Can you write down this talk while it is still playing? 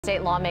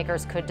State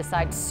lawmakers could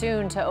decide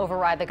soon to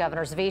override the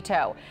governor's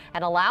veto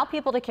and allow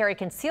people to carry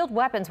concealed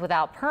weapons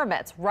without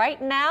permits.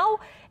 Right now,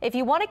 if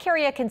you want to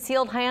carry a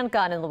concealed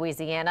handgun in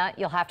Louisiana,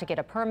 you'll have to get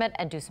a permit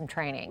and do some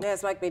training.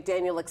 As Mike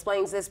McDaniel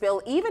explains, this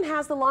bill even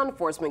has the law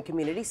enforcement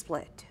community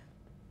split.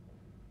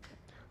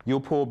 You'll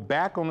pull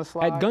back on the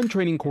slide. At gun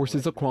training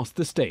courses across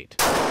the state,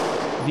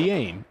 the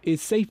aim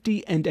is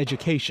safety and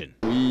education.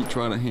 We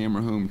try to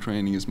hammer home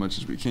training as much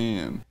as we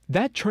can.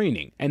 That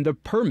training and the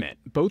permit,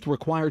 both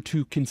required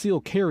to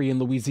conceal carry in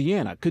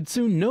Louisiana, could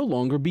soon no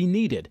longer be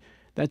needed.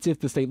 That's if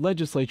the state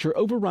legislature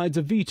overrides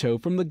a veto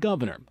from the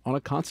governor on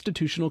a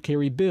constitutional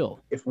carry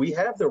bill. If we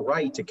have the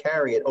right to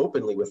carry it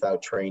openly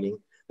without training,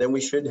 then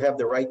we should have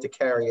the right to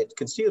carry it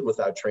concealed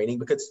without training,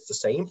 because it's the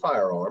same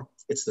firearm,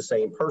 it's the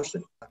same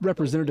person.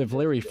 Representative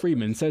Larry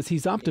Freeman says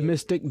he's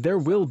optimistic there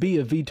will be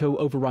a veto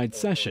override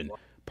session.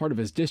 Part of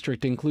his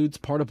district includes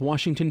part of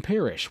Washington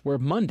Parish, where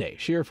Monday,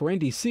 Sheriff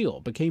Randy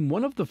Seal became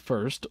one of the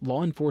first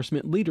law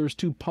enforcement leaders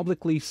to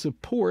publicly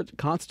support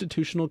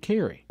constitutional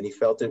carry. And he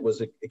felt it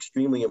was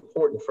extremely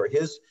important for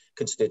his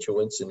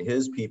constituents and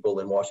his people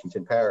in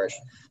Washington Parish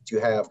to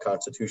have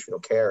constitutional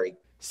carry.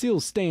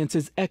 Seal's stance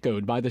is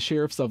echoed by the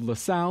sheriffs of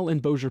LaSalle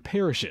and Bossier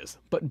parishes,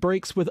 but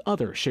breaks with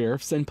other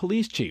sheriffs and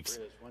police chiefs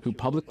who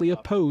publicly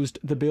opposed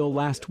the bill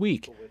last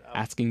week,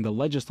 asking the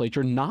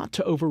legislature not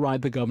to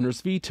override the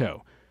governor's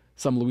veto.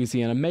 Some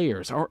Louisiana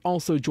mayors are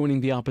also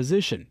joining the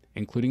opposition,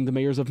 including the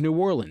mayors of New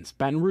Orleans,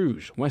 Baton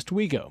Rouge,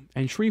 Westwego,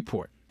 and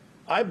Shreveport.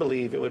 I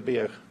believe it would be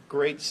a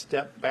great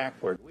step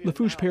backward.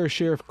 Lafourche Parish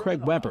Sheriff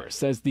Craig Weber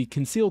says the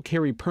concealed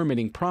carry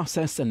permitting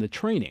process and the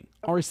training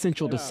are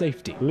essential to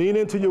safety. Lean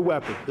into your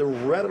weapon. The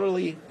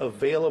readily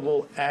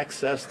available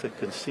access to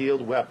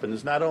concealed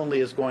weapons not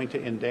only is going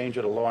to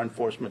endanger the law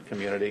enforcement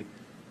community,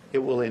 it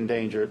will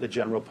endanger the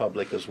general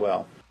public as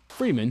well.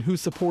 Freeman, who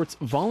supports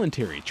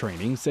voluntary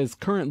training, says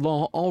current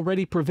law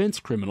already prevents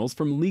criminals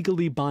from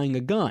legally buying a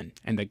gun,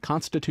 and that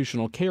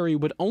constitutional carry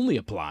would only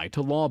apply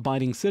to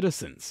law-abiding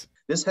citizens.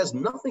 This has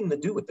nothing to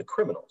do with the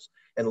criminals.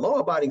 And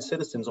law-abiding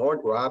citizens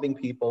aren't robbing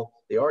people,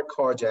 they aren't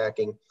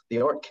carjacking, they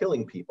aren't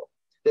killing people.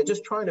 They're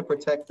just trying to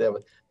protect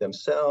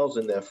themselves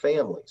and their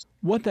families.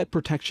 What that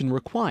protection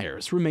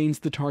requires remains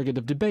the target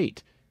of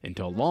debate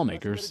until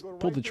lawmakers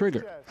pull the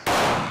trigger.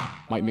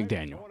 Mike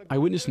McDaniel,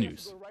 Eyewitness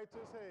News.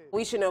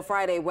 We should know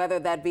Friday whether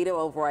that veto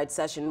override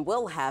session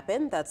will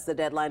happen. That's the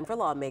deadline for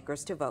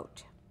lawmakers to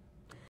vote.